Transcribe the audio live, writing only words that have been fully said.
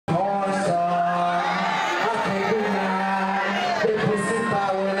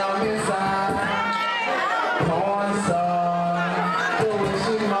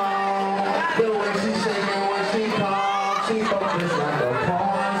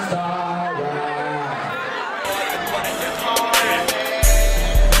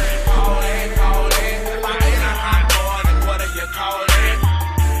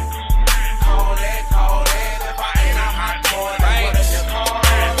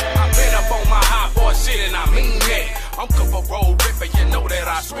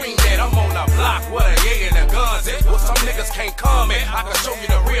I scream that I'm on the block with a yeah and the guns. Well, some niggas can't come in. I can show you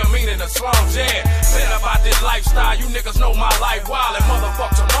the real meaning of slums, yeah. Been about this lifestyle, you niggas know my life wild. And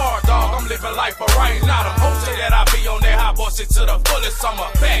motherfuck tomorrow, dog, I'm living life for right now. Them hoes say that I be on that hot boy shit to the fullest. I'm a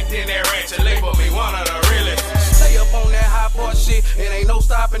fact in that ranch and label me one of the realest. Stay up on that hot boy shit, it ain't no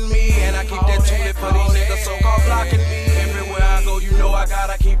stopping me. And I keep that tulip for these niggas so-called blocking me. Everywhere I go, you know I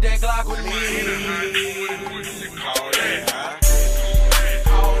gotta keep that Glock with me. Call that, huh?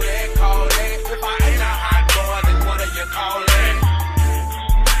 Call that. If I ain't a hot boy, then what do you call that?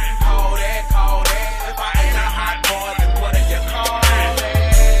 Call that. If I ain't a hot boy, then what do you call that?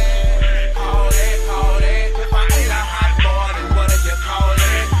 Call that. If I ain't a hot boy, then what do you call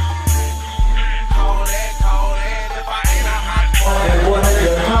that? Call that. If I ain't a hot boy, then what do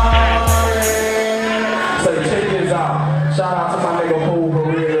you call that? So check this out. Shout out to my nigga Pool.